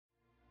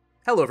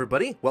Hello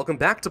everybody, welcome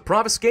back to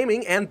Pravus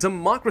Gaming and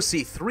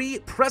Democracy 3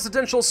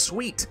 Presidential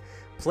Suite,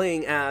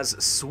 playing as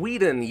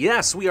Sweden.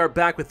 Yes, we are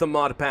back with the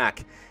mod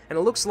pack, and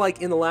it looks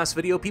like in the last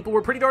video people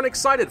were pretty darn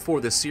excited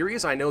for this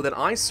series. I know that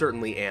I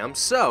certainly am,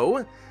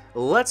 so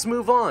let's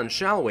move on,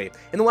 shall we?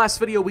 In the last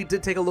video we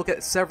did take a look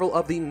at several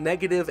of the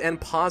negative and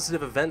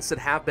positive events that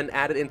have been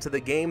added into the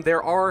game.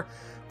 There are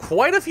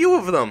quite a few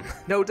of them,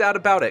 no doubt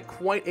about it,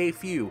 quite a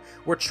few.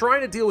 We're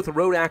trying to deal with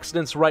road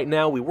accidents right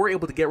now. We were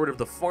able to get rid of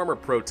the farmer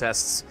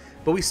protests,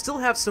 but we still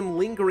have some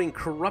lingering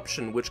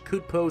corruption, which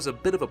could pose a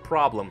bit of a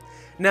problem.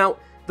 Now,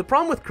 the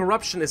problem with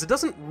corruption is it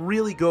doesn't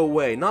really go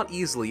away, not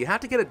easily. You have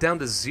to get it down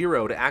to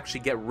 0 to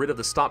actually get rid of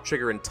the stop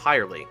trigger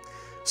entirely.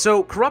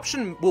 So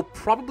corruption will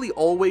probably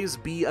always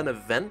be an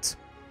event,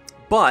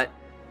 but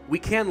we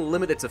can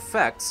limit its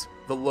effects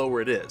the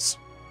lower it is.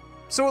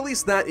 So at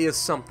least that is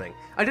something.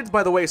 I did,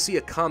 by the way, see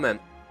a comment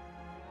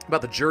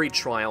about the jury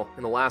trial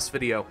in the last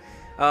video.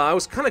 I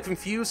was kind of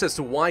confused as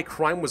to why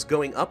crime was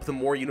going up the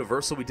more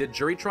universal we did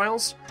jury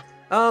trials.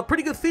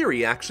 Pretty good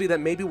theory, actually, that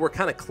maybe we're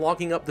kind of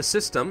clogging up the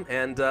system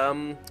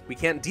and we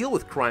can't deal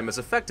with crime as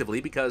effectively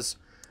because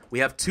we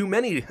have too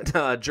many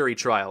jury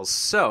trials.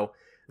 So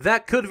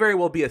that could very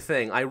well be a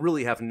thing. I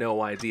really have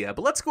no idea.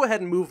 But let's go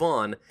ahead and move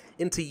on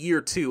into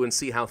year 2 and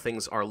see how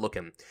things are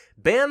looking.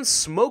 Ban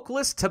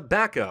smokeless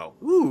tobacco.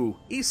 Ooh,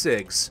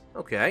 e-cigs.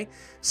 Okay.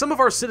 Some of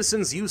our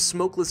citizens use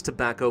smokeless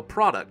tobacco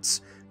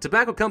products.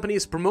 Tobacco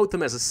companies promote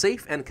them as a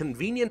safe and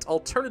convenient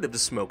alternative to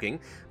smoking,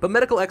 but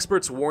medical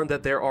experts warn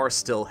that there are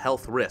still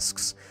health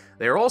risks.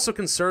 They are also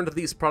concerned that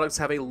these products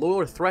have a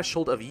lower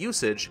threshold of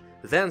usage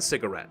than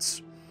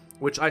cigarettes,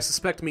 which I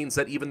suspect means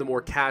that even the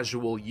more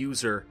casual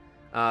user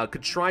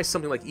could try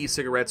something like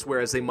e-cigarettes,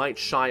 whereas they might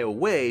shy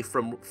away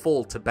from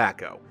full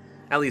tobacco.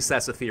 At least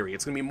that's a theory.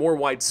 It's going to be more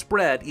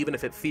widespread, even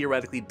if it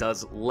theoretically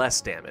does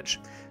less damage.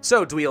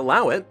 So, do we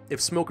allow it?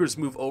 If smokers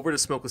move over to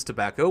smokeless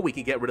tobacco, we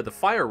can get rid of the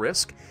fire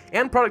risk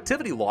and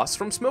productivity loss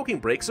from smoking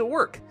breaks at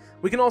work.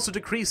 We can also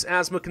decrease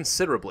asthma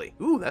considerably.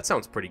 Ooh, that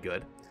sounds pretty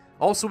good.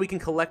 Also, we can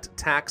collect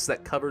tax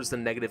that covers the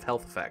negative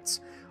health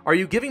effects. Are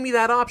you giving me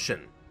that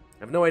option? I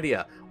have no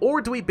idea.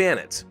 Or do we ban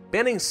it?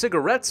 Banning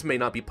cigarettes may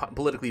not be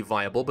politically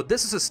viable, but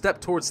this is a step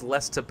towards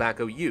less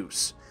tobacco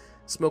use.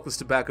 Smokeless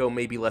tobacco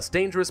may be less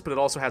dangerous, but it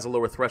also has a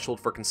lower threshold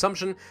for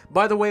consumption.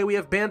 By the way, we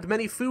have banned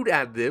many food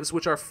additives,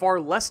 which are far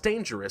less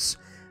dangerous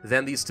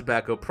than these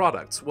tobacco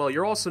products. Well,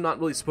 you're also not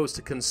really supposed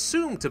to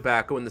consume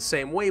tobacco in the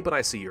same way, but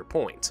I see your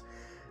point.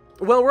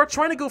 Well, we're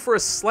trying to go for a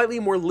slightly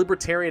more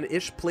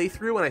libertarian-ish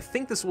playthrough, and I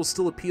think this will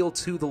still appeal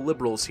to the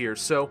liberals here,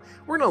 so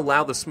we're going to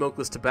allow the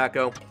smokeless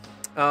tobacco.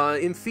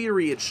 In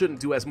theory, it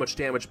shouldn't do as much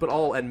damage, but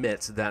I'll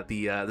admit that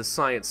the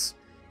science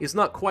is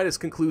not quite as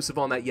conclusive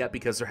on that yet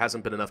because there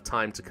hasn't been enough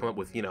time to come up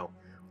with,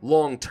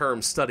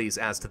 long-term studies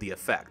as to the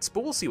effects,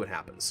 but we'll see what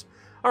happens.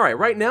 Alright,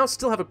 right now,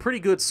 still have a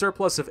pretty good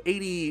surplus of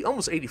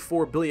almost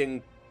 84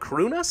 billion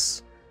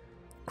kronas?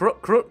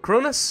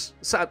 Kronas?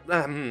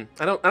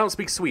 I don't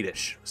speak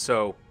Swedish,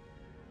 so,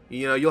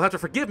 you'll have to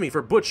forgive me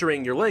for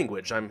butchering your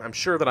language. I'm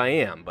sure that I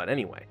am, but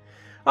anyway.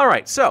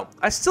 Alright, so,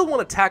 I still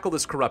want to tackle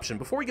this corruption.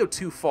 Before we go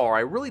too far, I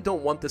really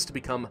don't want this to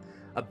become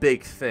a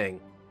big thing.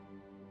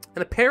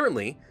 And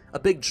apparently, a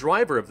big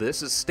driver of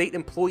this is state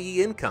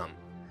employee income.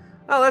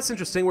 Oh, that's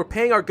interesting. We're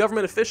paying our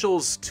government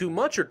officials too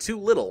much or too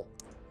little?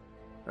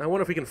 I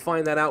wonder if we can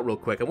find that out real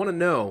quick. I want to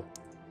know.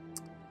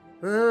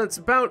 It's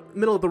about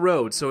middle of the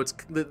road, so it's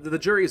the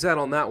jury's out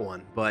on that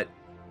one. But,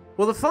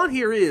 well, the thought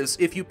here is,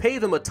 if you pay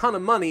them a ton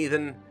of money,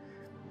 then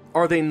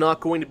are they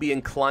not going to be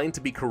inclined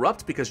to be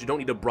corrupt because you don't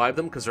need to bribe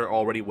them because they're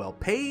already well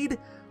paid?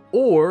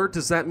 Or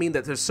does that mean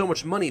that there's so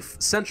much money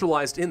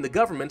centralized in the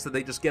government that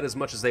they just get as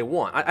much as they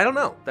want? I don't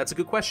know. That's a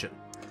good question.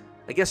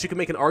 I guess you can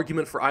make an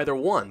argument for either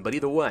one, but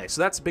either way.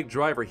 So that's a big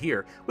driver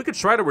here. We could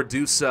try to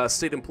reduce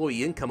state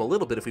employee income a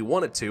little bit if we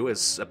wanted to,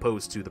 as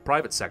opposed to the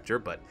private sector,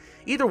 but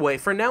either way,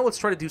 for now, let's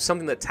try to do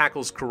something that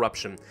tackles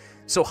corruption.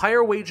 So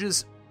higher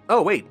wages...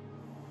 Oh, wait.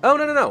 Oh,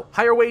 no.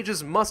 Higher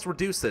wages must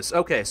reduce this.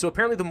 Okay, so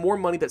apparently the more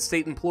money that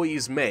state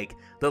employees make,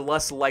 the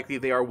less likely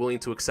they are willing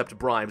to accept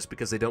bribes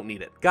because they don't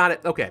need it. Got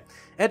it. Okay.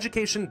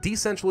 Education,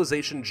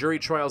 decentralization, jury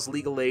trials,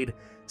 legal aid,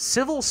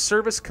 civil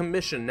service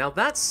commission. Now,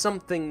 that's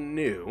something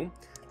new.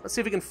 Let's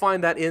see if we can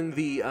find that in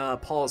the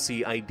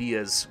policy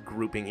ideas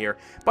grouping here.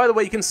 By the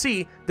way, you can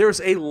see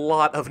there's a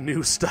lot of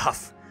new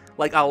stuff.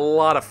 Like, a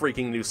lot of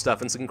freaking new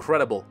stuff. It's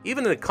incredible.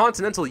 Even in the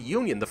Continental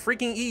Union, the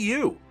freaking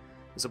EU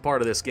is a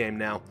part of this game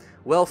now.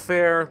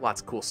 Welfare,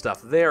 lots of cool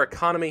stuff there.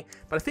 Economy,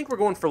 but I think we're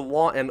going for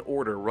law and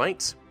order,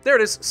 right? There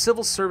it is,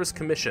 Civil Service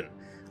Commission.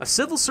 A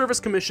Civil Service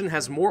Commission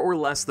has more or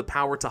less the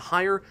power to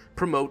hire,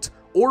 promote,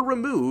 or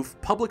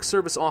remove public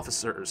service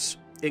officers,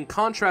 in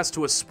contrast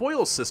to a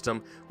spoils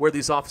system where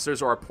these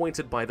officers are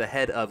appointed by the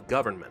head of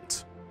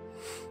government.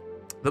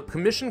 The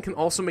commission can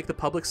also make the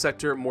public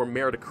sector more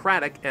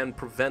meritocratic and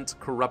prevent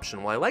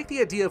corruption. Well, I like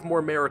the idea of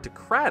more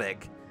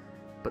meritocratic,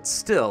 but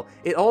still,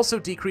 it also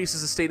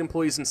decreases the state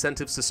employees'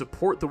 incentives to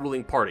support the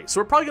ruling party.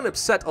 So we're probably going to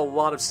upset a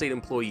lot of state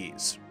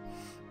employees.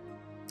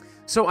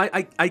 So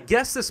I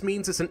guess this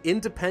means it's an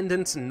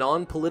independent,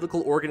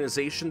 non-political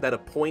organization that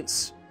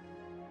appoints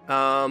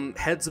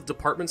heads of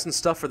departments and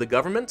stuff for the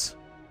government?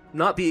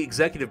 Not the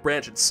executive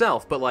branch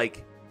itself, but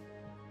like,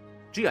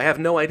 gee, I have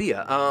no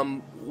idea.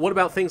 What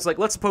about things like,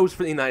 let's suppose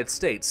for the United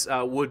States,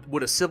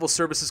 would a Civil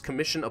Services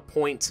Commission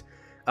appoint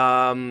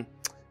the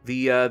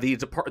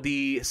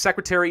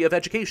Secretary of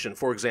Education,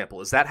 for example?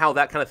 Is that how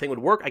that kind of thing would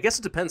work? I guess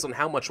it depends on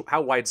how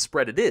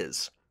widespread it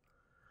is.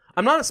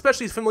 I'm not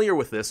especially familiar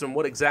with this and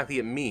what exactly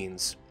it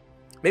means.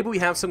 Maybe we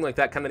have something like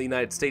that kind of in the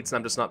United States and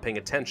I'm just not paying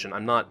attention.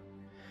 I'm not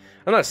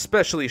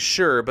especially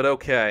sure, but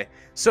okay.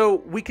 So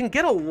we can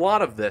get a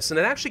lot of this, and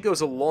it actually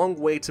goes a long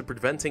way to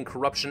preventing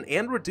corruption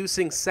and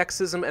reducing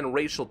sexism and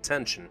racial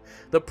tension.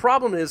 The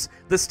problem is,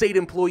 the state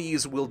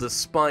employees will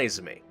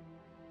despise me.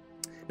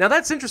 Now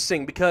that's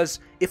interesting, because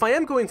if I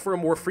am going for a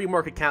more free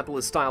market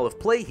capitalist style of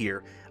play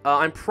here,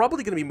 I'm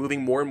probably going to be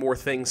moving more and more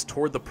things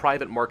toward the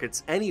private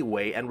markets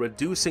anyway, and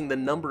reducing the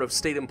number of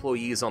state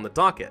employees on the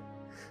docket.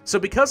 So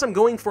because I'm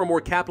going for a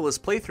more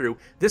capitalist playthrough,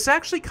 this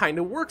actually kind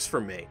of works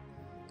for me.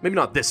 Maybe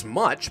not this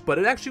much, but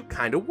it actually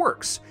kind of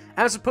works.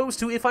 As opposed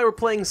to if I were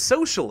playing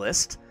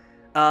socialist,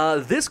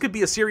 this could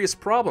be a serious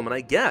problem, and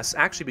I guess,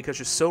 actually, because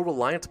you're so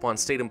reliant upon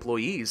state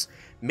employees,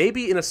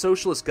 maybe in a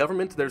socialist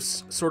government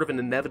there's sort of an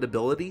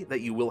inevitability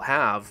that you will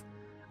have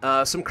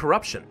some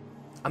corruption.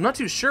 I'm not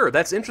too sure.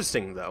 That's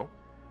interesting, though.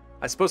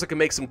 I suppose I can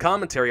make some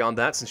commentary on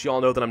that, since you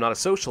all know that I'm not a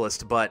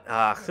socialist, but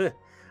I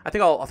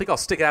think I'll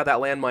stick out of that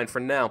landmine for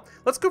now.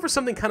 Let's go for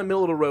something kind of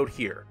middle of the road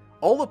here.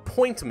 All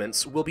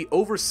appointments will be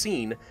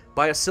overseen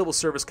by a civil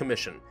service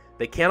commission.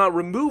 They cannot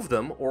remove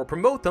them or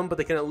promote them, but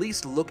they can at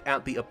least look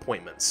at the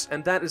appointments,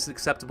 and that is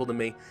acceptable to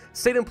me.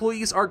 State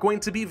employees are going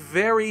to be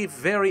very,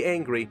 very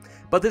angry,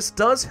 but this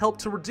does help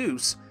to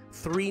reduce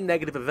 3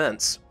 negative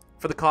events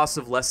for the cost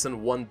of less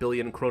than 1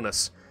 billion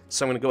kronas,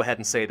 so I'm going to go ahead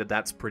and say that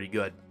that's pretty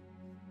good.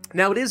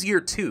 Now, it is year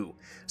 2,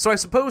 so I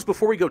suppose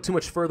before we go too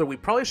much further, we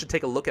probably should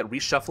take a look at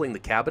reshuffling the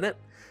cabinet.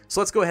 So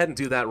let's go ahead and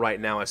do that right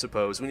now, I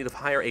suppose. We need to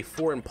hire a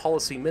foreign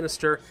policy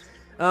minister.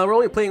 We're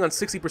only playing on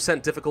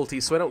 60% difficulty,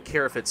 so I don't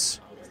care if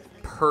it's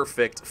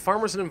perfect.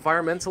 Farmers and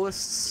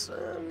environmentalists?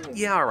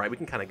 Yeah, alright, we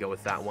can kind of go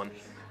with that one.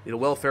 Need a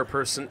welfare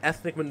person,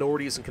 ethnic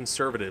minorities, and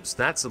conservatives.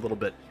 That's a little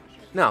bit...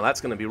 No, that's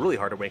going to be really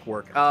hard to make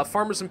work.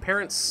 Farmers and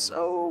parents?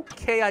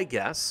 Okay, I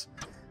guess.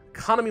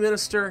 Economy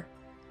minister?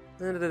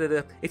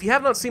 If you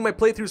have not seen my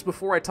playthroughs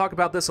before, I talk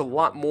about this a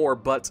lot more,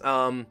 but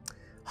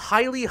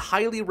highly,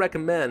 highly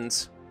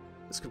recommend...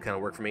 This could kind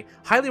of work for me.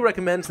 Highly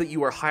recommends that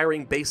you are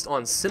hiring based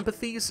on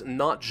sympathies,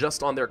 not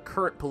just on their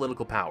current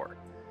political power.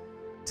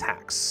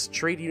 Tax.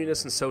 Trade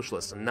unionists and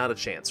socialists, not a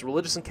chance.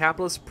 Religious and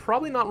capitalists,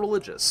 probably not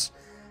religious.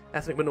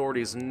 Ethnic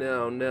minorities,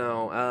 no.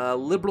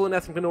 Liberal and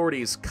ethnic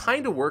minorities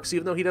kind of works,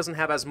 even though he doesn't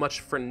have as much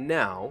for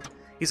now.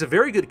 He's a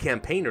very good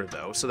campaigner,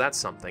 though, so that's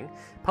something.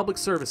 Public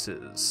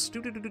services.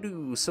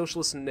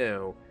 Socialists,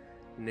 no.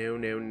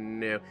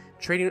 No.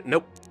 Trading,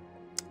 nope.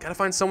 Gotta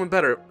find someone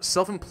better.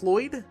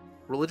 Self-employed?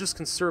 Religious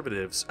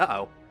conservatives.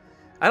 Uh-oh.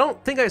 I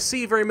don't think I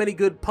see very many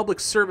good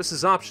public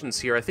services options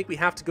here. I think we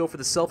have to go for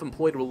the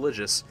self-employed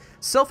religious.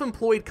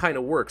 Self-employed kind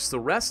of works. The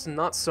rest,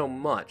 not so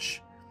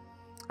much.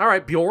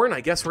 Alright, Bjorn,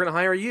 I guess we're going to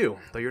hire you.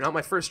 Though you're not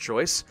my first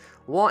choice.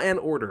 Law and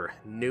order.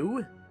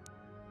 New?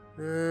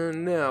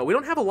 No. We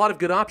don't have a lot of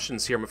good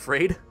options here, I'm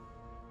afraid.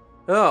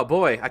 Oh,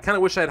 boy. I kind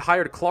of wish I had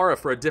hired Clara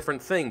for a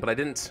different thing, but I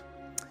didn't...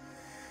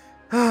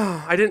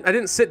 I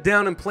didn't sit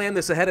down and plan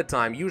this ahead of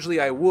time. Usually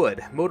I would.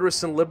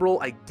 Motorists and liberal,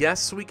 I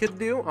guess we could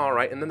do.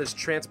 Alright, and then there's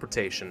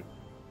transportation.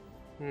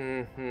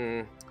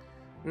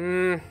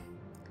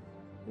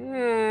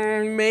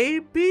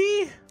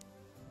 Maybe?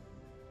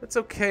 That's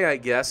okay, I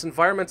guess.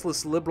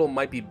 Environmentalist liberal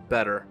might be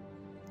better.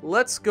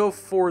 Let's go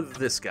for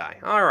this guy.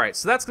 Alright,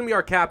 so that's going to be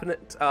our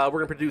cabinet. We're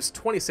going to produce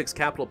 26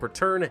 capital per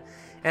turn.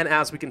 And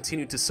as we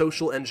continue to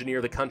social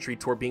engineer the country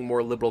toward being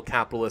more liberal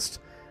capitalist,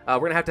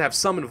 we're going to have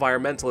some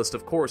environmentalist,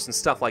 of course, and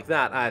stuff like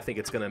that. I think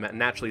it's going to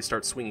naturally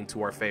start swinging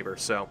to our favor,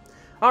 so...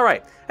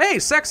 Alright. Hey,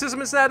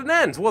 sexism is at an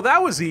end. Well,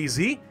 that was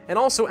easy. And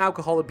also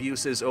alcohol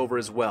abuse is over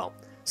as well.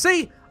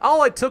 See?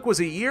 All I took was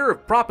a year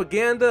of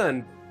propaganda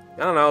and,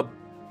 I don't know,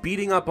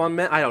 beating up on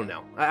men. I don't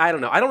know. I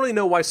don't know. I don't really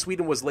know why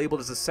Sweden was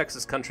labeled as a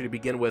sexist country to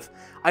begin with.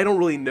 I don't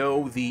really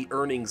know the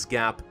earnings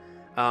gap.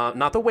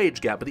 Not the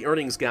wage gap, but the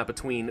earnings gap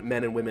between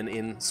men and women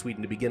in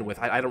Sweden to begin with.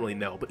 I don't really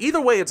know. But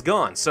either way, it's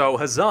gone, so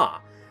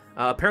huzzah.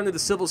 Apparently the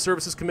Civil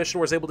Services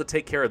Commission was able to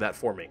take care of that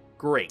for me.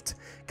 Great.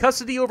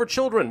 Custody over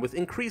children. With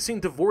increasing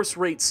divorce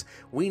rates,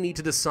 we need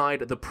to decide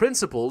the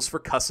principles for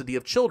custody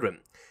of children.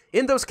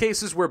 In those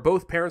cases where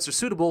both parents are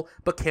suitable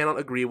but cannot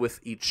agree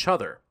with each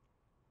other.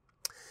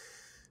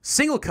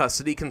 Single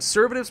custody.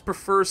 Conservatives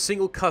prefer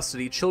single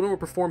custody. Children will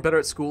perform better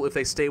at school if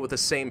they stay with the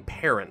same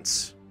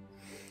parents.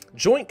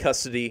 Joint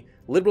custody.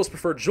 Liberals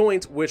prefer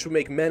joint, which would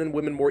make men and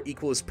women more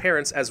equal as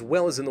parents as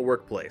well as in the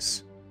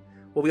workplace.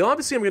 Well, we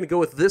obviously am going to go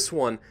with this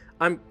one.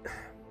 I'm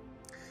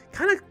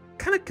kind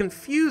of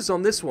confused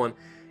on this one.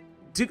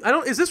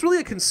 Is this really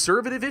a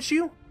conservative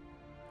issue?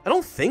 I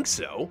don't think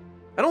so.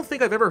 I don't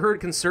think I've ever heard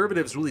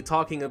conservatives really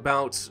talking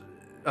about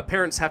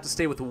parents have to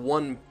stay with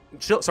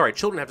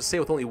children have to stay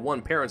with only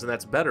one parent, and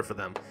that's better for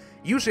them.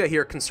 Usually I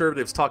hear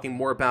conservatives talking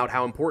more about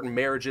how important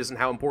marriage is and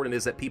how important it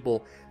is that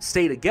people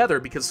stay together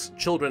because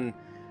children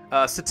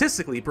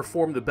statistically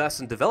perform the best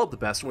and develop the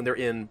best when they're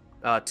in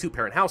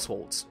two-parent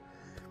households.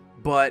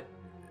 But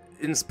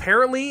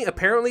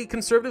apparently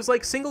conservatives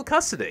like single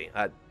custody.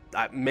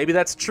 Maybe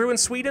that's true in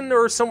Sweden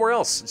or somewhere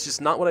else. It's just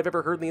not what I've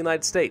ever heard in the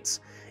United States.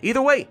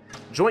 Either way,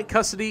 joint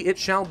custody it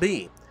shall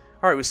be.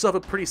 Alright, we still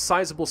have a pretty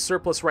sizable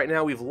surplus right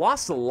now. We've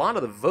lost a lot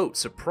of the votes,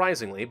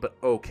 surprisingly, but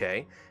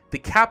okay. The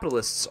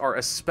capitalists are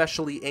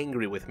especially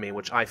angry with me,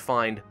 which I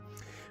find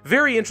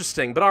very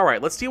interesting. But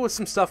alright, let's deal with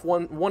some stuff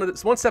one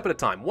step at a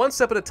time. One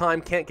step at a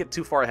time, can't get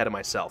too far ahead of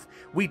myself.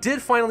 We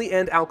did finally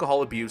end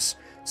alcohol abuse,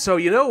 so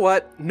you know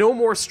what? No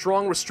more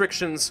strong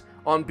restrictions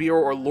on beer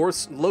or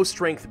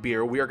low-strength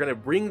beer. We are going to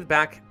bring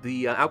back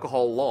the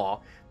alcohol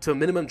law to a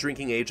minimum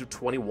drinking age of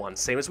 21.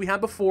 Same as we had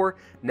before.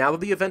 Now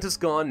that the event is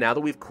gone, now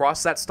that we've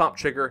crossed that stop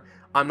trigger,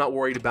 I'm not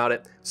worried about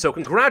it. So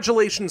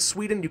congratulations,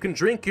 Sweden. You can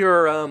drink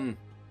your, I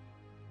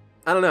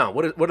don't know,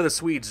 what do the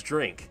Swedes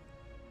drink?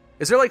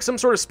 Is there like some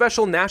sort of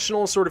special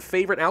national sort of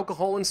favorite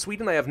alcohol in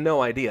Sweden? I have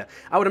no idea.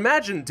 I would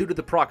imagine due to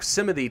the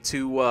proximity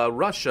to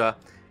Russia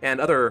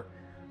and other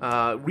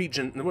the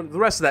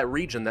rest of that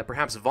region, that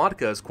perhaps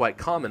vodka is quite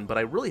common, but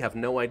I really have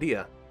no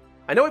idea.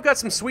 I know we've got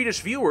some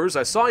Swedish viewers.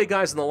 I saw you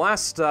guys in the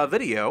last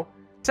video.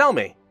 Tell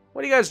me,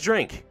 what do you guys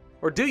drink?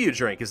 Or do you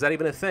drink? Is that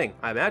even a thing?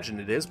 I imagine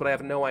it is, but I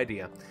have no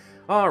idea.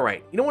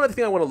 Alright, you know, one other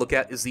thing I want to look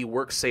at is the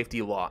work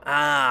safety law.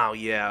 Oh,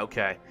 yeah,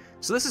 okay.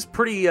 So this is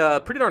pretty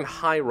darn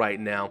high right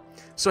now.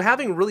 So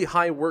having really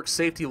high work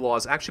safety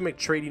laws actually make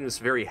trade unionists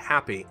very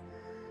happy.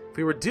 If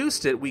we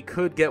reduced it, we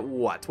could get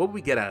what? What would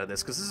we get out of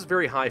this? Because this is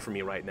very high for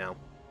me right now.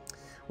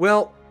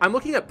 Well, I'm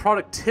looking at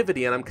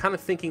productivity, and I'm kind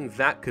of thinking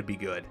that could be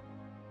good.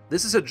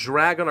 This is a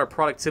drag on our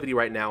productivity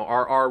right now.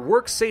 Our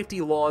work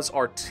safety laws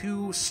are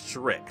too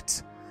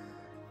strict.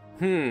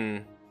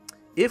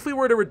 If we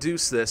were to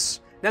reduce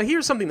this... Now,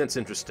 here's something that's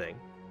interesting.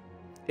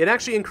 It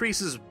actually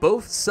increases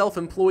both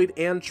self-employed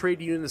and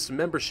trade unionist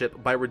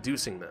membership by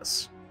reducing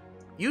this.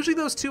 Usually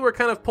those two are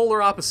kind of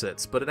polar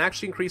opposites, but it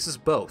actually increases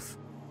both.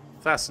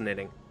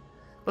 Fascinating.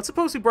 Let's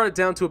suppose we brought it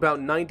down to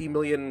about 90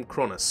 million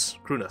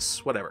kronas,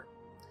 whatever.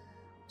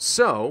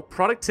 So,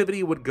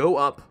 productivity would go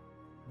up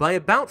by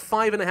about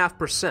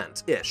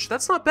 5.5%-ish.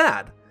 That's not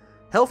bad.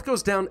 Health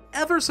goes down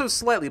ever so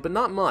slightly, but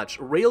not much.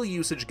 Rail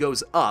usage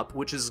goes up,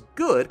 which is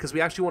good, because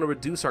we actually want to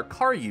reduce our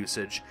car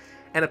usage.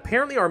 And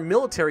apparently our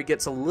military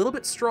gets a little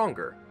bit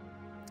stronger.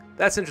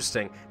 That's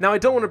interesting. Now, I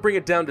don't want to bring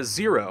it down to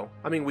 0.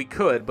 I mean, we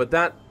could, but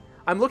that...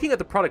 I'm looking at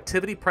the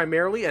productivity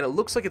primarily, and it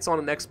looks like it's on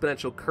an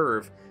exponential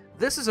curve.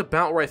 This is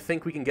about where I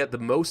think we can get the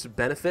most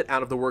benefit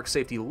out of the work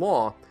safety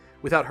law,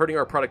 without hurting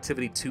our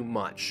productivity too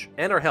much,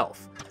 and our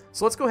health.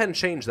 So let's go ahead and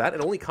change that.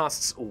 It only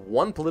costs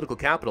 1 political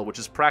capital, which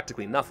is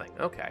practically nothing.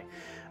 Okay.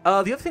 The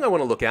other thing I want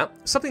to look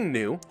at, something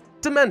new,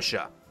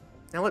 dementia.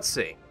 Now let's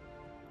see.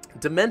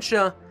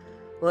 Dementia,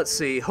 let's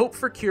see, hope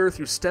for cure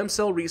through stem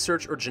cell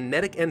research or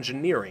genetic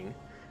engineering.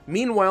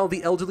 Meanwhile,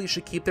 the elderly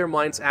should keep their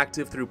minds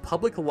active through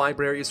public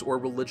libraries or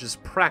religious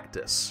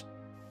practice.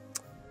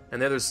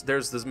 And there's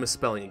this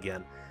misspelling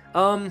again.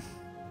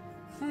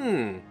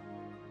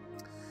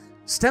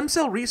 Stem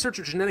cell research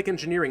or genetic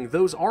engineering,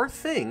 those are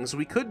things.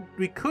 We could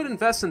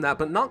invest in that,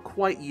 but not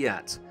quite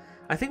yet.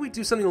 I think we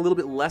do something a little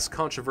bit less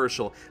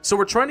controversial. So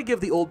we're trying to give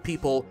the old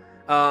people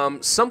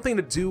something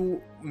to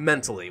do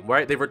mentally,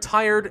 right? They've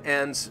retired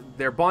and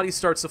their body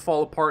starts to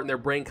fall apart and their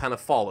brain kind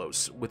of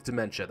follows with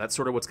dementia. That's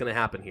sort of what's going to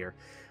happen here.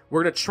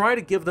 We're going to try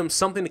to give them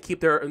something to keep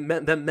them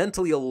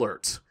mentally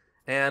alert.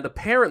 And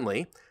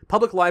apparently,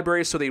 public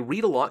libraries, so they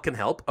read a lot, can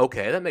help.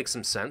 Okay, that makes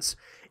some sense.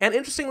 And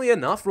interestingly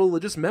enough,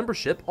 religious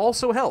membership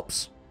also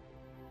helps.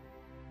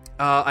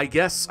 I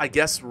guess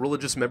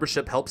religious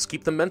membership helps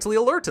keep them mentally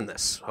alert in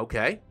this.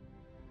 Okay.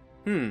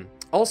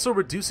 Also,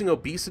 reducing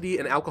obesity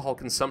and alcohol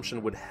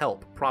consumption would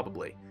help,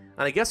 probably.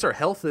 And I guess our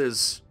health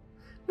is...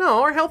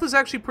 No, our health is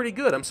actually pretty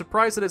good. I'm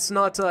surprised that it's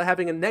not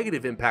having a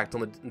negative impact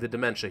on the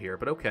dementia here,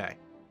 but okay.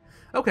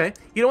 Okay,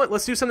 you know what?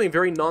 Let's do something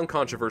very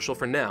non-controversial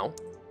for now.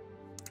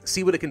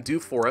 See what it can do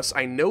for us.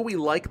 I know we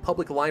like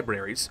public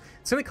libraries.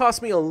 It's going to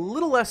cost me a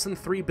little less than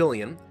 3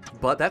 billion,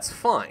 but that's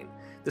fine.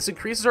 This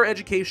increases our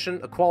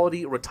education,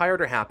 equality,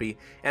 retired or happy,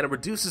 and it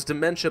reduces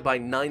dementia by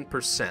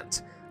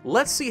 9%.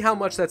 Let's see how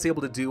much that's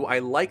able to do. I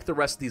like the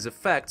rest of these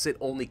effects. It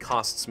only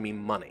costs me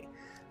money.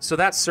 So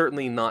that's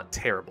certainly not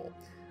terrible.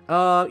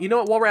 You know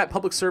what? While we're at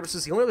public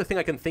services, the only other thing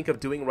I can think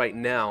of doing right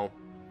now...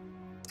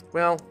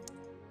 Well,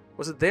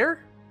 was it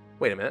there?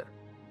 Wait a minute.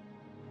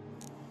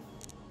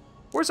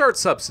 Where's art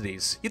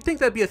subsidies? You'd think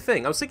that'd be a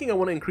thing. I was thinking I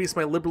want to increase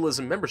my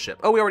liberalism membership.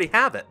 Oh, we already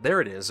have it. There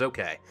it is.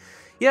 Okay.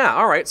 Yeah,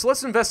 alright, so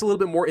let's invest a little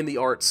bit more in the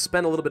arts,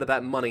 spend a little bit of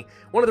that money.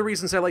 One of the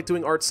reasons I like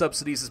doing art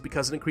subsidies is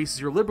because it increases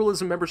your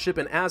liberalism membership,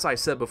 and as I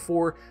said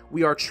before,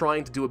 we are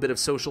trying to do a bit of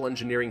social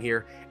engineering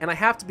here, and I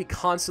have to be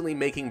constantly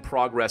making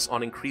progress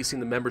on increasing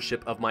the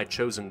membership of my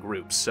chosen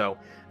groups, so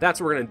that's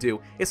what we're going to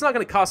do. It's not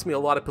going to cost me a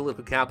lot of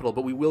political capital,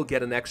 but we will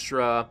get an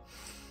extra...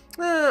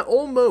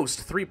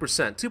 Almost 3%,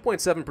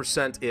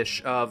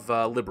 2.7%-ish of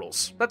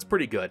liberals. That's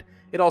pretty good.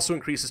 It also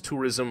increases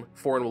tourism,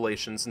 foreign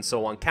relations, and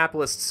so on.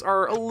 Capitalists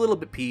are a little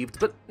bit peeved,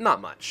 but not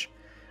much.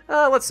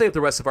 Let's save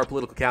the rest of our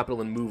political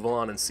capital and move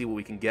on and see what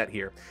we can get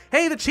here.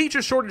 Hey, the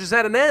teacher shortage is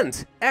at an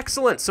end!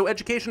 Excellent! So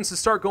education should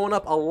start going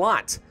up a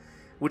lot.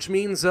 Which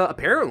means,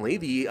 apparently,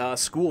 the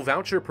school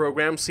voucher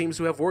program seems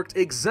to have worked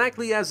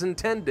exactly as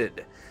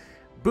intended.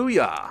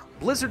 Booyah!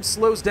 Blizzard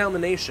slows down the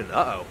nation.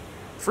 Uh-oh.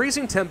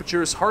 Freezing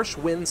temperatures, harsh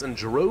winds, and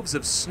droves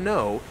of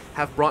snow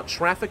have brought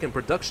traffic and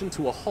production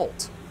to a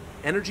halt.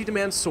 Energy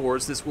demand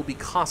soars. This will be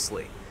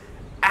costly.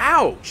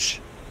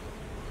 Ouch!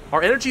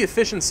 Our energy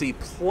efficiency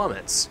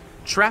plummets.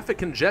 Traffic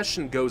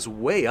congestion goes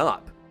way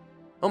up.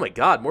 Oh my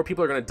god, more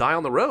people are going to die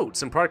on the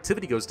roads, and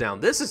productivity goes down.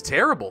 This is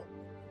terrible.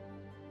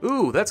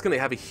 Ooh, that's going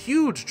to have a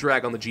huge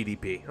drag on the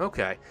GDP.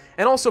 Okay.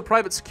 And also,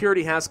 private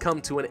security has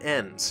come to an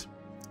end,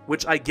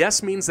 which I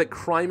guess means that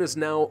crime is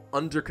now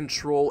under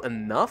control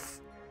enough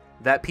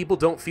that people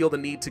don't feel the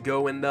need to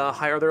go and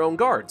hire their own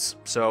guards.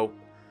 So,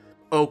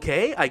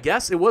 okay, I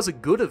guess it was a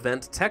good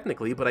event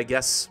technically, but I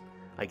guess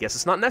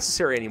it's not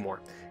necessary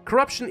anymore.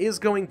 Corruption is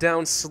going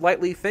down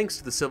slightly thanks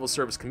to the Civil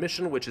Service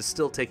Commission, which is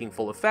still taking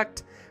full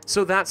effect,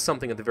 so that's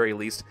something at the very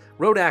least.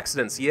 Road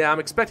accidents, yeah, I'm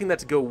expecting that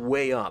to go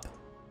way up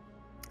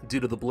due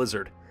to the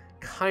blizzard.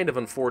 Kind of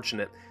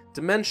unfortunate.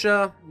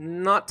 Dementia,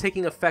 not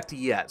taking effect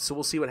yet, so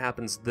we'll see what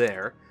happens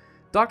there.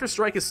 Doctor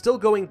strike is still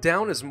going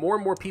down as more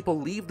and more people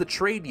leave the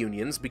trade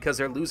unions because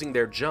they're losing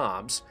their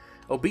jobs.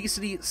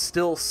 Obesity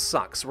still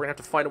sucks. We're going to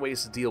have to find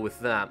ways to deal with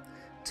that.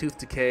 Tooth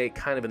decay,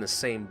 kind of in the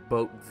same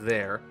boat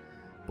there.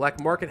 Black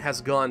market has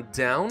gone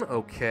down.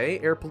 Okay.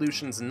 Air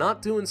pollution's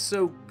not doing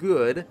so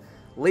good.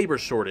 Labor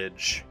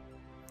shortage.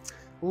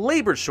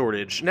 Labor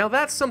shortage. Now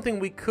that's something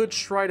we could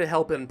try to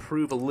help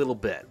improve a little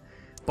bit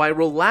by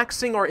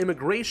relaxing our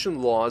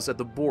immigration laws at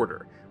the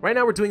border. Right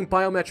now we're doing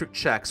biometric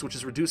checks, which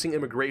is reducing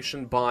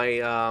immigration by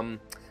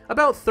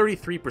about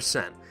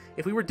 33%.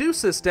 If we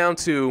reduce this down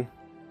to,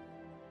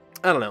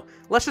 I don't know,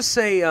 let's just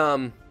say,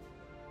 not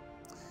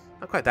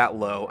quite that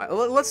low.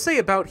 Let's say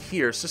about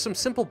here, so some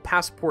simple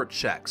passport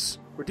checks.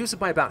 Reduce it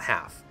by about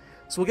half.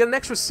 So we'll get an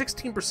extra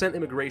 16%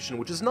 immigration,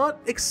 which is not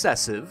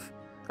excessive.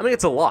 I mean,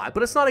 it's a lot,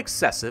 but it's not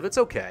excessive. It's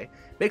okay.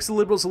 Makes the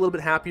liberals a little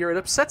bit happier. It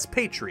upsets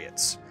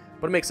patriots,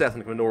 but it makes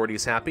ethnic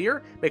minorities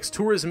happier, makes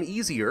tourism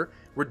easier,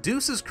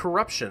 reduces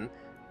corruption,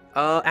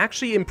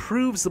 actually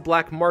improves the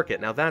black market.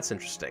 Now that's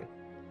interesting.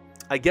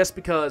 I guess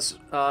because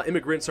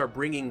immigrants are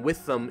bringing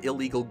with them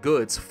illegal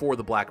goods for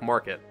the black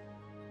market.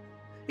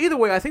 Either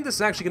way, I think this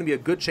is actually going to be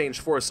a good change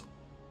for us,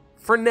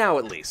 for now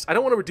at least. I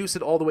don't want to reduce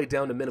it all the way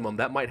down to minimum.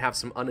 That might have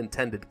some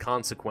unintended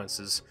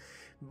consequences.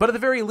 But at the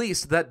very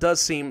least, that does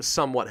seem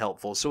somewhat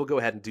helpful, so we'll go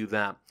ahead and do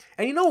that.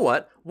 And you know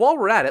what? While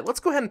we're at it, let's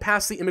go ahead and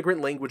pass the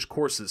immigrant language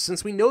courses.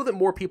 Since we know that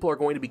more people are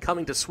going to be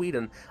coming to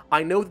Sweden,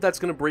 I know that that's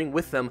going to bring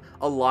with them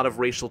a lot of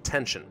racial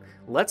tension.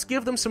 Let's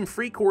give them some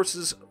free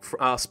courses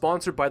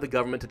sponsored by the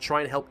government to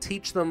try and help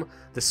teach them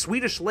the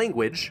Swedish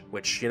language,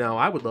 which, you know,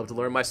 I would love to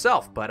learn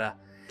myself, but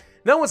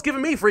no one's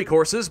giving me free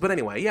courses, but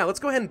anyway, yeah, let's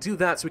go ahead and do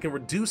that so we can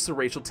reduce the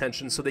racial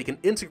tension so they can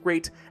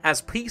integrate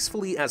as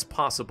peacefully as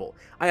possible.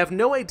 I have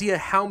no idea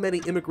how many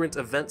immigrant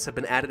events have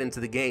been added into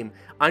the game.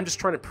 I'm just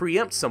trying to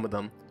preempt some of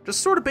them, just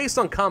sort of based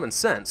on common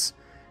sense,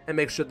 and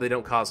make sure that they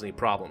don't cause any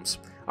problems.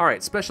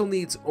 Alright, special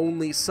needs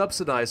only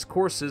subsidized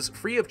courses,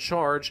 free of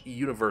charge,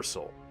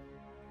 universal.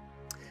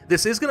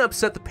 This is going to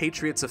upset the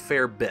patriots a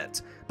fair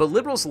bit, but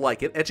liberals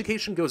like it,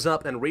 education goes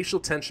up, and racial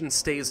tension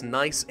stays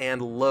nice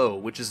and low,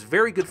 which is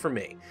very good for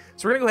me.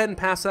 So we're going to go ahead and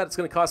pass that. It's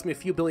going to cost me a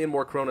few billion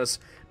more kronas,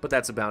 but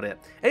that's about it.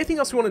 Anything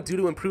else we want to do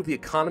to improve the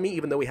economy,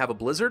 even though we have a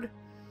blizzard?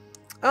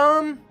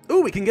 Ooh,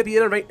 we can get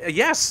the,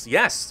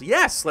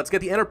 yes, let's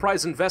get the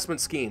Enterprise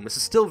Investment Scheme. This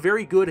is still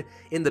very good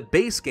in the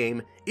base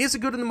game. Is it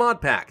good in the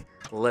mod pack?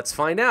 Let's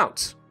find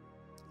out.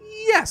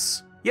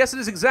 Yes! Yes,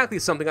 it is exactly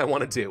something I want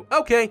to do.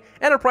 Okay,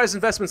 Enterprise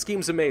Investment Scheme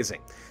is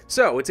amazing.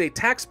 So, it's a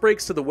tax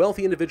breaks to the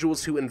wealthy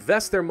individuals who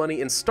invest their money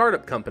in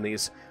startup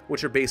companies,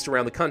 which are based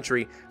around the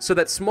country, so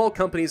that small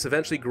companies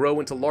eventually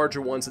grow into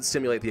larger ones that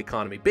stimulate the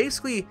economy.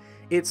 Basically,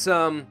 it's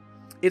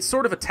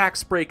sort of a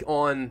tax break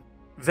on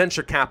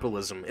venture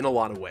capitalism in a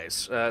lot of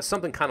ways,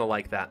 something kind of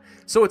like that.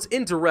 So it's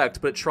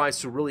indirect, but it tries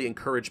to really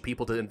encourage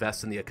people to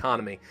invest in the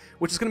economy,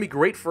 which is going to be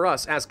great for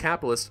us as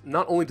capitalists.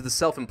 Not only do the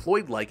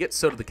self-employed like it,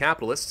 so do the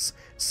capitalists.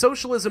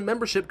 Socialism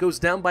membership goes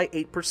down by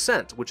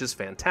 8%, which is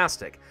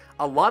fantastic.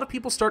 A lot of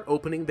people start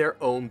opening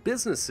their own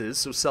businesses,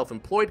 so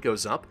self-employed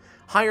goes up.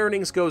 High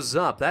earnings goes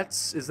up.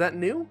 Is that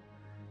new?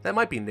 That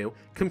might be new.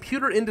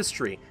 Computer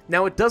industry.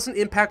 Now, it doesn't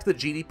impact the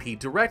GDP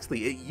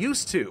directly. It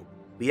used to.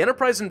 The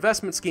Enterprise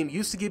Investment Scheme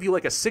used to give you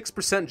like a 6%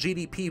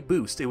 GDP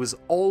boost. It was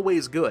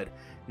always good.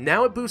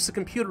 Now it boosts the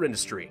computer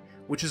industry,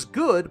 which is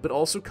good, but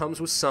also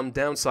comes with some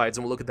downsides,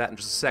 and we'll look at that in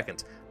just a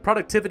second.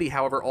 Productivity,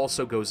 however,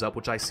 also goes up,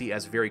 which I see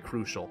as very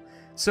crucial.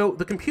 So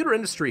the computer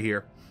industry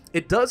here,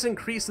 it does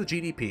increase the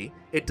GDP,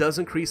 it does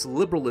increase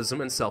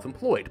liberalism and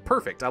self-employed.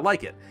 Perfect, I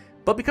like it.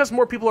 But because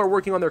more people are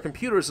working on their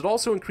computers, it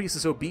also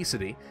increases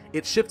obesity.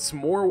 It shifts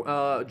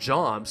more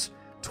jobs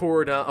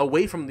toward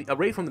away from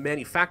the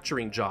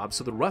manufacturing jobs,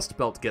 so the Rust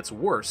Belt gets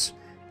worse,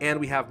 and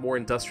we have more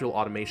industrial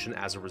automation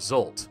as a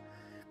result.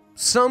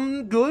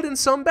 Some good and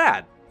some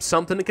bad.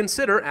 Something to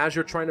consider as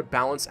you're trying to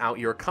balance out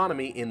your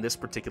economy in this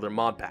particular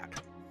mod pack.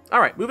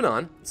 Alright, moving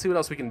on. Let's see what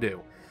else we can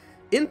do.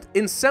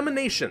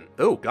 Insemination,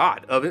 oh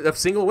god, of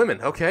single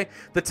women, okay.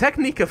 The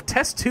technique of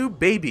test tube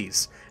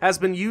babies has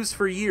been used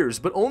for years,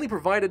 but only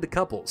provided to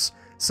couples.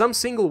 Some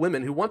single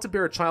women who want to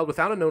bear a child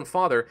without a known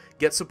father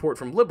get support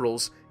from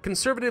liberals.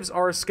 Conservatives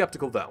are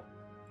skeptical, though.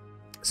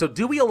 So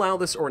do we allow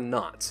this or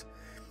not?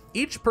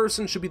 Each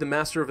person should be the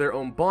master of their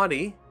own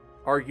body,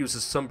 argues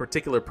some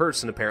particular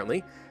person,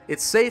 apparently.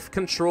 It's safe,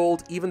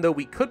 controlled, even though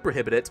we could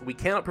prohibit it. We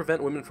cannot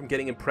prevent women from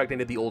getting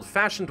impregnated the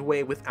old-fashioned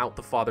way without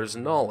the father's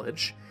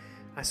knowledge.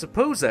 I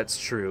suppose that's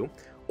true.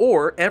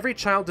 Or, every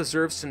child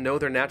deserves to know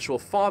their natural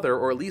father,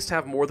 or at least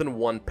have more than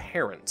one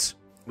parent.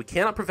 We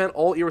cannot prevent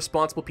all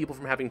irresponsible people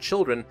from having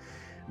children,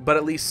 but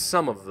at least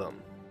some of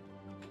them.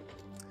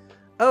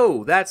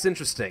 Oh, that's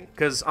interesting,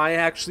 because I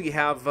actually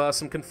have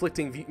some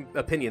conflicting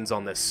opinions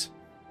on this.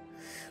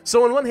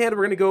 So on one hand,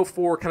 we're going to go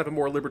for kind of a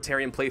more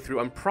libertarian playthrough.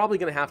 I'm probably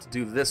going to have to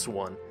do this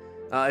one.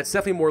 It's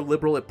definitely more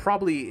liberal. It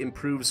probably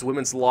improves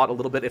women's lot a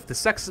little bit. If the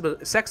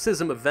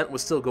sexism event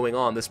was still going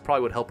on, this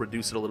probably would help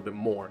reduce it a little bit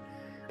more.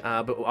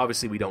 But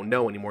obviously we don't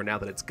know anymore now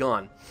that it's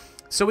gone.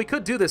 So we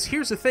could do this.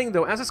 Here's the thing,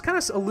 though. As it's kind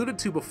of alluded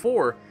to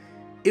before,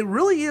 it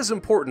really is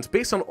important,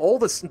 based on all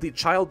the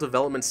child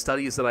development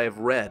studies that I have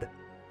read.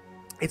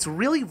 It's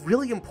really,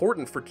 really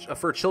important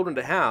for children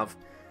to have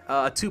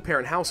a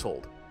two-parent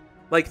household.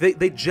 Like,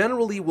 they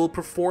generally will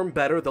perform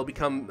better. They'll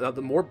become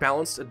the more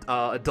balanced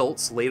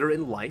adults later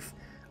in life.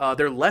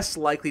 They're less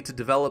likely to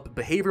develop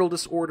behavioral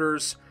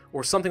disorders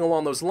or something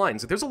along those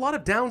lines. There's a lot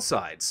of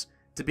downsides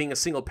to being a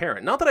single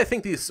parent. Not that I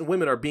think these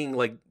women are being,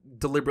 like,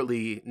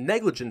 deliberately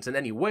negligent in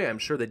any way. I'm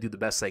sure they do the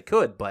best they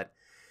could, but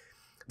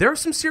there are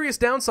some serious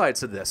downsides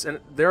to this, and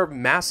there are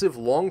massive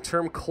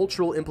long-term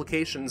cultural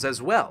implications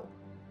as well.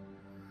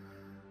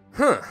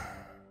 Huh.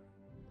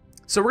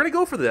 So we're gonna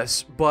go for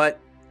this, but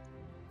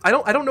I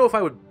don't know if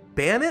I would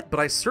ban it, but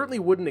I certainly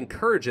wouldn't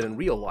encourage it in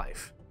real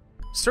life.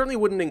 Certainly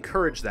wouldn't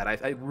encourage that.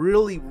 I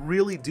really,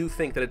 really do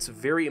think that it's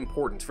very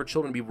important for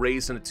children to be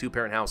raised in a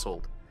two-parent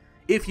household,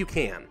 if you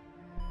can.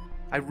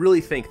 I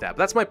really think that. But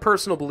that's my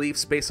personal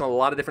beliefs based on a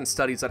lot of different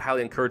studies. I'd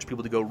highly encourage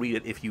people to go read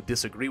it if you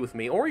disagree with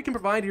me, or you can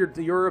provide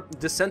your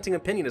dissenting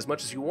opinion as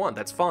much as you want.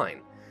 That's fine.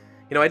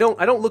 You know, I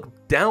don't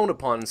look down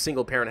upon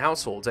single-parent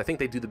households. I think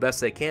they do the best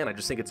they can. I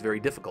just think it's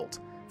very difficult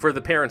for the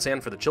parents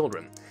and for the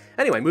children.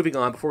 Anyway, moving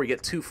on before we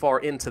get too far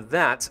into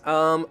that.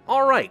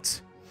 All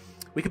right.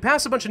 We could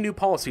pass a bunch of new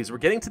policies. We're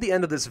getting to the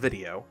end of this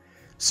video,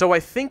 so I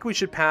think we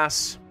should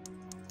pass...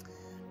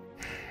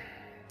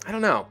 I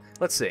don't know.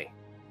 Let's see.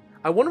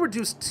 I want to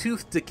reduce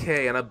tooth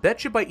decay, and I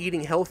bet you by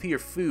eating healthier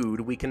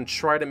food, we can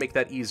try to make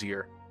that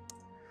easier.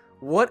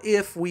 What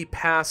if we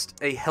passed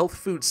a health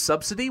food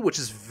subsidy, which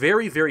is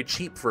very, very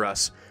cheap for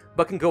us,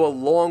 but can go a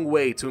long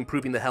way to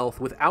improving the health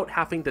without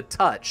having to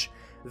touch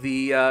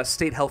the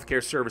state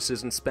healthcare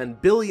services and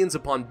spend billions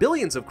upon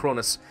billions of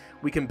kronas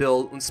we can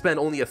build and spend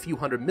only a few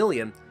 $100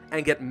 million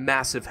and get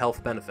massive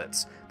health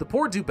benefits. The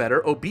poor do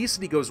better,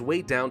 obesity goes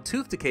way down,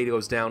 tooth decay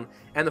goes down,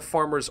 and the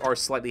farmers are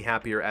slightly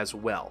happier as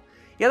well.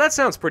 Yeah, that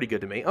sounds pretty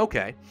good to me.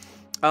 Okay.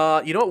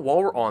 You know what?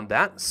 While we're on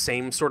that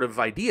same sort of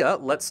idea,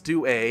 let's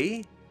do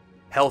a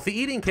healthy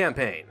eating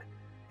campaign.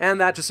 And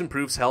that just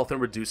improves health and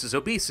reduces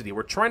obesity.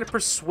 We're trying to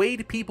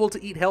persuade people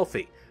to eat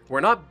healthy.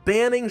 We're not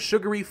banning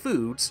sugary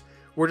foods.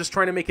 We're just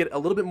trying to make it a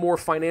little bit more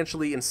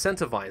financially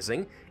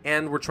incentivizing,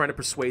 and we're trying to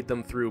persuade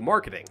them through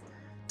marketing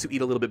to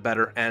eat a little bit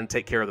better and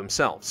take care of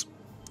themselves.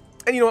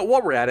 And you know what,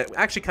 while we're at it,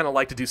 I actually kind of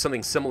like to do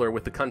something similar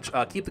with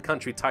the Keep the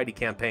Country Tidy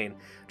campaign.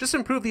 Just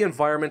improve the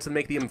environment and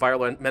make the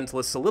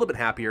environmentalists a little bit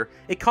happier.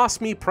 It costs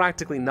me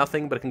practically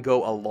nothing, but it can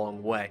go a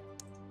long way.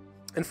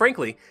 And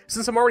frankly,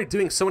 since I'm already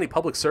doing so many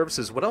public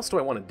services, what else do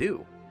I want to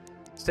do?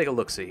 Let's take a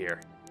look-see here.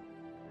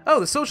 Oh,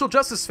 the Social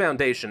Justice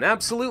Foundation.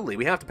 Absolutely,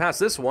 we have to pass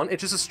this one.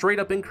 It's just a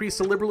straight-up increase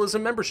to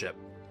liberalism membership.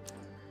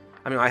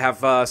 I mean, I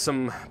have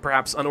some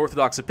perhaps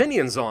unorthodox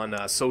opinions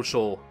on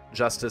social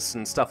justice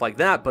and stuff like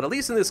that, but at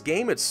least in this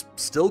game, it's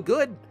still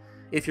good.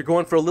 If you're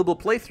going for a liberal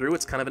playthrough,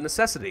 it's kind of a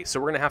necessity, so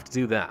we're going to have to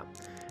do that.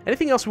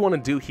 Anything else we want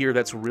to do here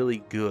that's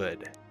really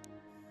good?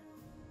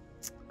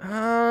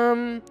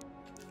 I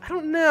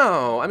don't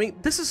know. I mean,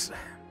 this is...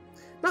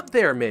 not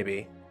there,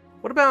 maybe.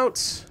 What about...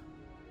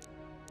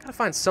 gotta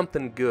find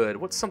something good.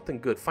 What's something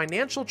good?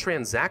 Financial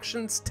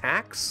transactions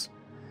tax?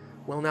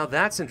 Well, now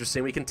that's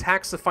interesting. We can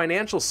tax the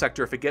financial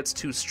sector if it gets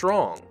too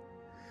strong.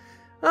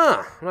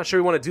 I'm not sure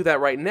we want to do that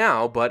right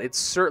now, but it's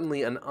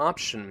certainly an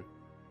option.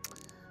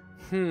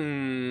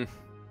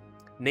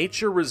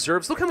 Nature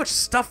reserves. Look how much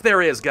stuff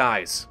there is,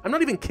 guys. I'm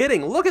not even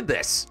kidding. Look at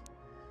this.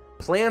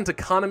 Planned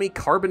economy,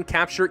 carbon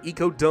capture,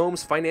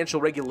 ecodomes, financial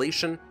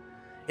regulation,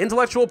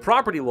 intellectual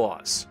property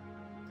laws,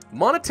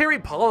 monetary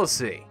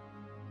policy.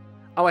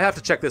 Oh, I have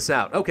to check this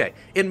out. Okay.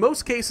 In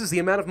most cases, the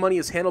amount of money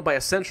is handled by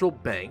a central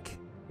bank.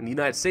 In the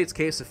United States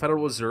case, the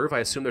Federal Reserve. I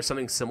assume there's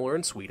something similar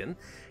in Sweden.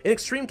 In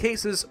extreme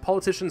cases,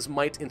 politicians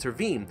might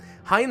intervene.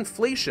 High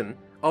inflation...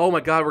 Oh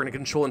my god, we're going to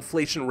control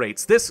inflation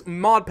rates. This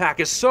mod pack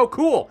is so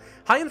cool!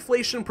 High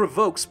inflation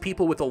provokes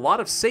people with a lot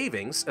of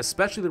savings,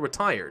 especially the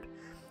retired,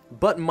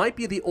 but might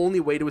be the only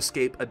way to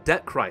escape a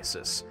debt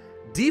crisis.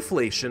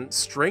 Deflation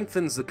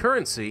strengthens the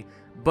currency,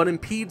 but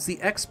impedes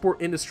the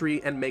export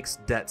industry and makes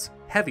debts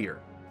heavier.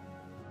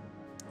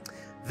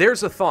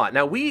 There's a thought.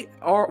 Now, we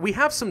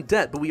have some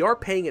debt, but we are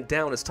paying it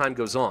down as time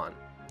goes on.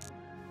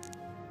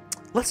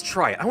 Let's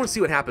try it. I want to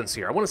see what happens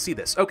here. I want to see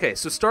this. Okay,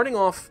 so starting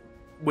off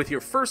with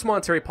your first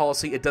monetary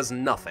policy, it does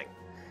nothing.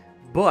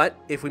 But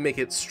if we make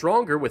it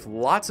stronger with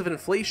lots of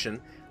inflation,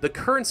 the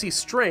currency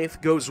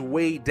strength goes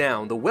way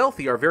down. The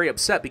wealthy are very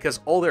upset because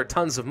all their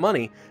tons of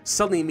money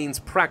suddenly means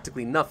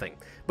practically nothing.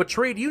 But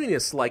trade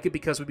unionists like it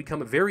because we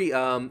become a very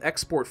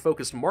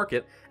export-focused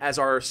market, as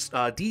our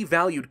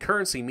devalued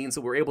currency means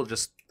that we're able to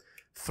just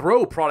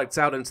throw products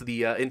out into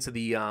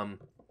the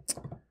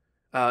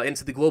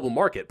global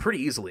market pretty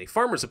easily.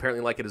 Farmers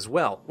apparently like it as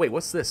well. Wait,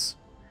 what's this?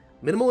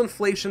 Minimal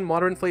inflation,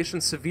 moderate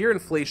inflation, severe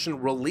inflation,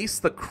 release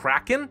the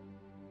Kraken?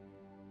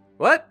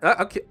 What?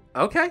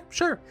 Okay,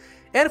 sure.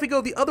 And if we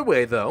go the other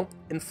way, though,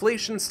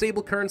 inflation,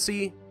 stable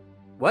currency...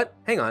 What?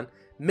 Hang on.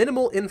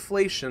 Minimal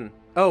inflation.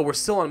 Oh, we're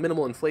still on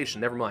minimal inflation.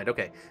 Never mind.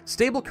 Okay.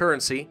 Stable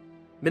currency,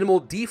 minimal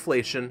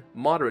deflation,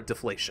 moderate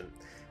deflation.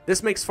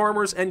 This makes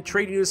farmers and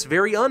trade unionists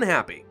very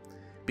unhappy,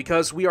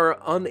 because we are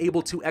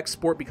unable to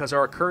export because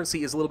our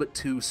currency is a little bit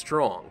too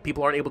strong.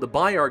 People aren't able to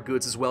buy our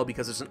goods as well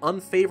because there's an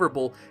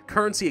unfavorable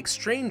currency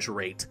exchange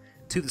rate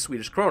to the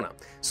Swedish krona.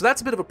 So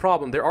that's a bit of a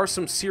problem. There are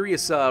some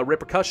serious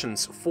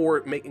repercussions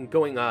for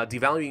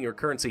devaluing your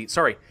currency,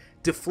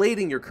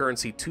 deflating your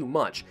currency too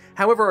much.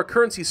 However, our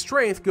currency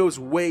strength goes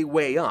way,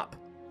 way up.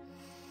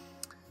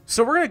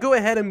 So we're going to go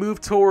ahead and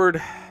move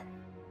toward...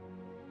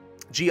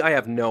 Gee, I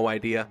have no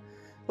idea.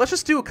 Let's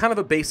just do kind of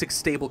a basic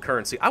stable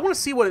currency. I want to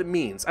see what it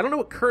means. I don't know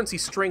what currency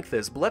strength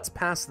is, but let's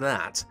pass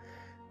that.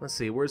 Let's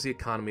see, where's the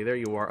economy? There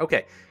you are.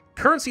 Okay,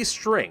 currency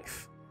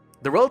strength.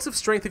 The relative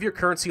strength of your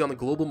currency on the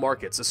global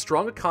markets. A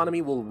strong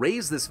economy will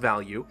raise this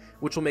value,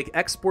 which will make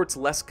exports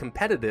less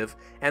competitive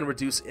and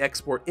reduce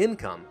export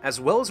income, as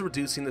well as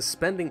reducing the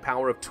spending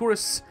power of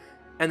tourists,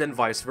 and then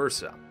vice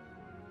versa.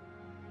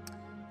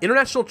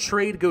 International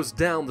trade goes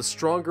down the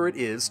stronger it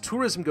is.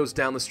 Tourism goes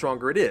down the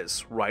stronger it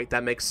is, right?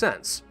 That makes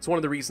sense. It's one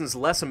of the reasons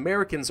less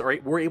Americans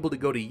were able to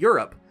go to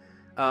Europe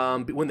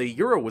when the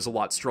euro was a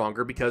lot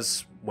stronger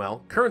because,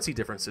 well, currency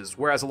differences,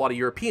 whereas a lot of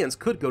Europeans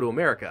could go to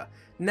America.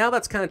 Now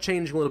that's kind of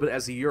changing a little bit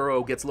as the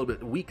euro gets a little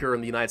bit weaker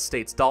and the United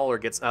States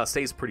dollar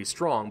stays pretty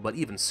strong, but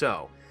even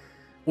so.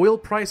 Oil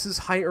prices,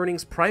 high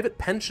earnings, private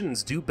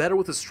pensions do better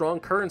with a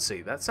strong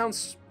currency.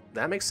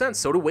 That makes sense.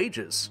 So do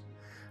wages.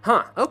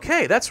 Huh,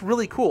 okay, that's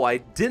really cool. I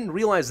didn't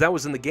realize that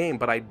was in the game,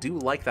 but I do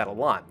like that a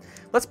lot.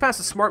 Let's pass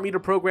the smart meter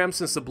program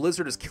since the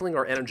blizzard is killing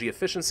our energy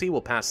efficiency. We'll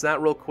pass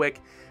that real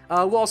quick.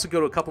 We'll also go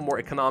to a couple more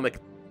economic,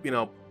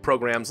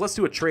 programs. Let's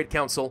do a trade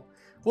council.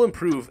 We'll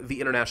improve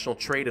the international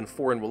trade and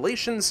foreign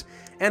relations,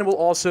 and we'll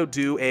also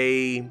do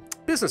a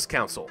business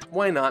council.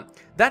 Why not?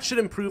 That should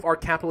improve our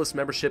capitalist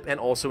membership and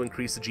also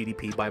increase the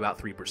GDP by about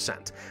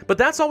 3%. But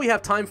that's all we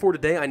have time for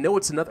today. I know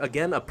it's,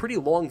 again, a pretty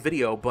long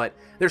video, but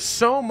there's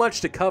so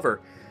much to cover.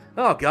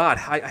 Oh god,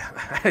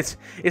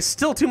 it's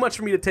still too much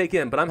for me to take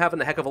in, but I'm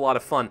having a heck of a lot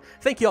of fun.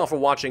 Thank you all for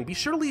watching. Be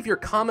sure to leave your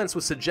comments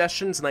with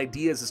suggestions and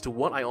ideas as to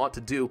what I ought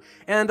to do.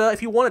 And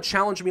if you want to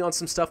challenge me on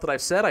some stuff that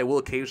I've said, I will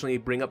occasionally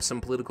bring up some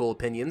political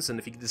opinions, and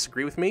if you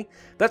disagree with me,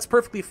 that's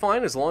perfectly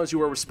fine. As long as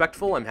you are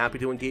respectful, I'm happy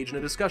to engage in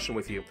a discussion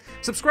with you.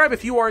 Subscribe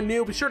if you are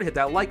new, be sure to hit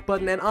that like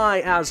button, and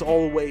I, as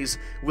always,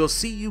 will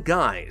see you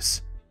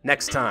guys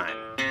next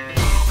time.